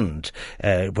demand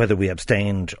whether we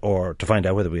abstained or to find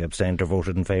out whether we abstained or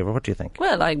voted in favour. What do you think?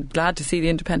 Well, I'm glad to see the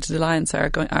Independent Alliance are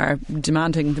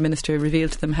demanding the Minister reveal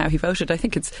to them how he voted. I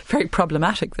think it's very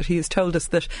problematic that he has told us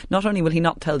that not only will he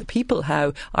not tell the people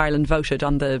how Ireland voted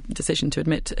on the decision to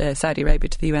admit Saudi Arabia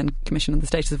to the UN Commission on the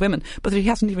Status of Women, but that he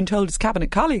hasn't even told his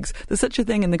Cabinet colleagues. There's such a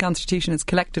thing in the Constitution as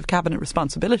collective Cabinet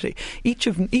responsibility.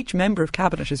 Each member of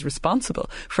Cabinet is responsible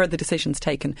for the decisions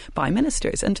taken by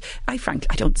ministers, and I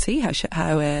don't see how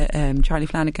Charlie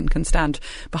Flanagan can stand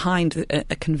behind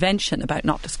a convention about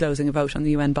not disclosing a vote on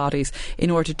the UN bodies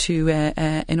in order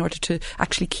to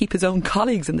actually keep his own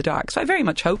colleagues in the dark. So I very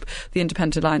much hope the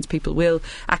Independent Alliance people will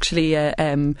actually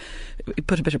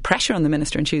put a bit of pressure on the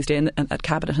Minister on Tuesday at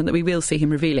Cabinet, and that we will see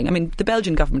him revealing. I mean, the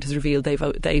Belgian government has revealed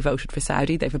they voted for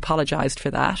Saudi. They've apologised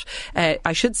for that.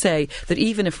 I should say that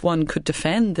even if one could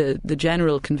defend the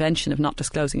general convention of not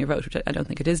disclosing your vote, which I don't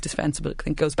think it is defensible, I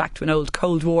think it goes back to an old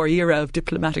Cold War era of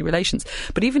diplomatic relations,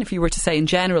 but even if you were to say in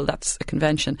general that's a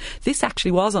convention, this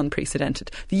actually was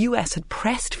unprecedented. The US had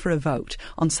pressed for a vote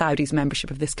on Saudi's membership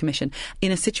of this commission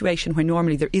in a situation where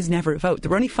normally there is never a vote. There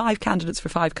were only 5 candidates for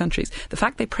 5 countries. The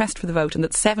fact they pressed for the vote and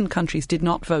that 7 countries did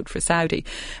not vote for Saudi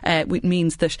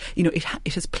means that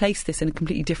it has placed this in a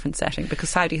completely different setting, because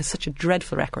Saudi has such a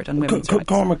dreadful record on women's rights.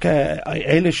 Cormac,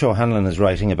 Eilish O'Hanlon is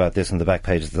writing about this on the back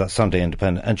page of the Sunday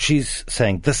Independent, and she's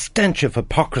saying the stench of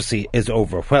hypocrisy is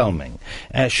overwhelming.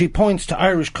 She points to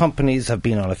Irish companies have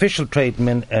been on official trade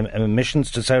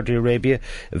missions to Saudi Arabia,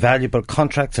 valuable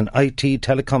contracts in IT,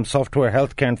 telecom, software,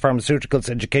 healthcare and pharmaceuticals,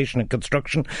 education and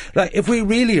construction. Like, if we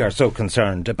really are so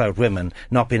concerned about women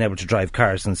not being able to drive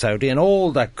cars in Saudi and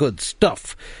all that good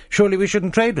stuff, surely we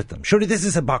shouldn't trade with them. Surely this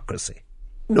is hypocrisy.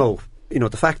 No.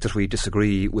 The fact that we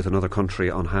disagree with another country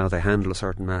on how they handle a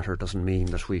certain matter doesn't mean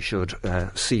that we should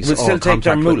cease all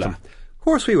contact with them. Of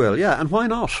course we will, yeah, and why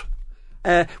not?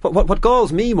 What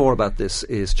galls me more about this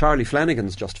is Charlie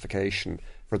Flanagan's justification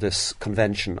for this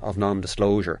convention of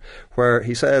non-disclosure, where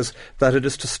he says that it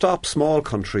is to stop small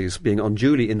countries being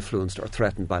unduly influenced or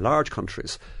threatened by large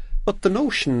countries. But the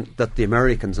notion that the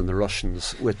Americans and the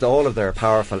Russians, with all of their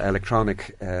powerful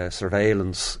electronic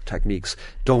surveillance techniques,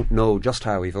 don't know just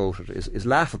how he voted is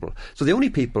laughable. So the only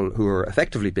people who are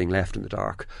effectively being left in the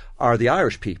dark are the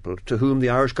Irish people, to whom the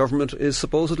Irish government is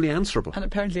supposedly answerable. And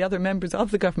apparently other members of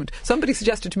the government. Somebody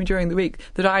suggested to me during the week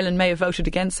that Ireland may have voted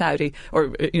against Saudi,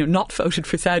 or not voted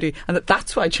for Saudi, and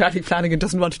that's why Charlie Flanagan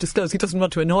doesn't want to disclose. He doesn't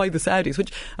want to annoy the Saudis,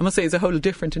 which I must say is a whole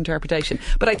different interpretation.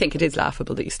 But I think it is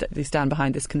laughable that they stand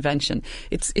behind this convention.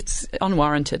 It's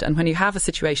unwarranted, and when you have a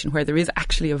situation where there is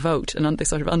actually a vote, this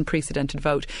sort of unprecedented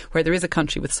vote, where there is a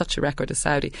country with such a record as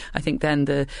Saudi, I think then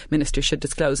the minister should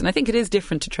disclose. And I think it is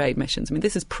different to trade missions. I mean,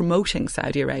 this is promoting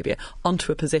Saudi Arabia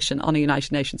onto a position on a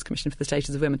United Nations Commission for the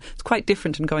Status of Women. It's quite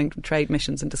different than going to trade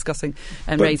missions and discussing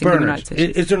and raising human rights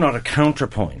issues. Is there not a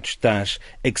counterpoint that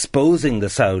exposing the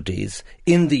Saudis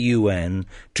in the UN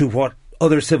to what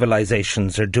other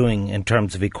civilizations are doing in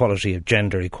terms of equality, of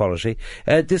gender equality,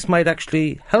 this might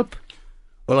actually help?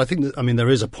 Well, I think there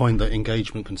is a point that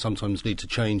engagement can sometimes lead to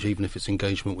change, even if it's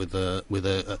engagement with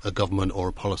a government or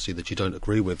a policy that you don't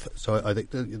agree with. So I think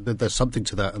there's something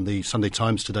to that, and the Sunday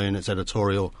Times today in its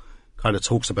editorial kind of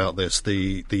talks about this,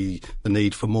 the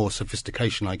need for more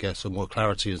sophistication, I guess, or more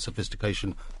clarity and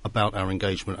sophistication about our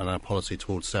engagement and our policy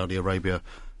towards Saudi Arabia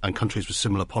and countries with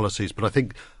similar policies. But I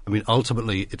think,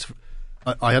 ultimately,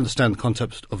 I understand the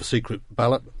concept of a secret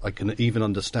ballot. I can even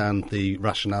understand the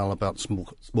rationale about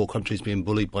small countries being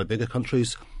bullied by bigger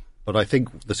countries. But I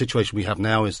think the situation we have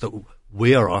now is that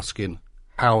we are asking,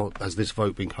 how has this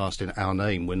vote been cast in our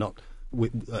name? We're not,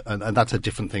 and that's a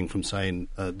different thing from saying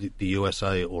the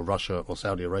USA or Russia or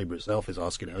Saudi Arabia itself is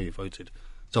asking how you voted.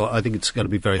 So I think it's going to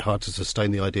be very hard to sustain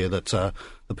the idea that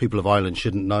the people of Ireland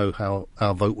shouldn't know how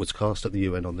our vote was cast at the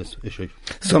UN on this issue.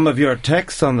 Some of your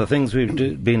texts on the things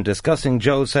we've been discussing,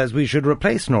 Joe says we should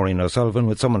replace Noreen O'Sullivan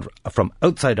with someone from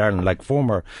outside Ireland, like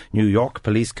former New York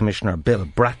Police Commissioner Bill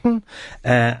Bratton.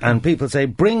 And people say,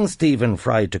 bring Stephen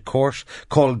Fry to court,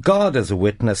 call God as a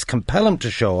witness, compel him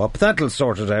to show up. That'll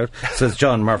sort it out, says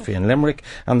John Murphy in Limerick.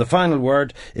 And the final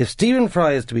word, if Stephen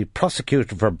Fry is to be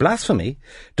prosecuted for blasphemy,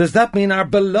 does that mean our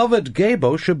beloved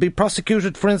Gaybo should be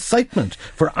prosecuted for incitement,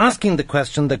 for asking the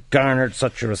question that garnered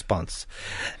such a response?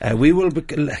 We will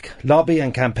lobby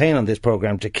and campaign on this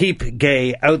programme to keep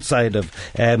gay outside of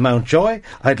Mountjoy.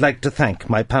 I'd like to thank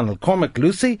my panel, Cormac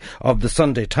Lucy of the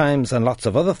Sunday Times and lots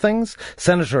of other things,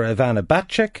 Senator Ivana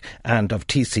Bacek and of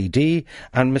TCD,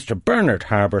 and Mr Bernard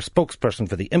Harbour, spokesperson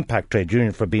for the Impact Trade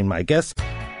Union, for being my guest.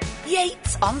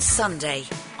 Yates on Sunday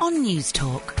on News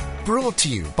Talk. Brought to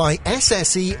you by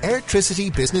SSE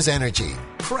Airtricity Business Energy.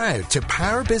 Proud to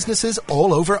power businesses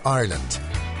all over Ireland.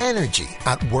 Energy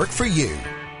at work for you.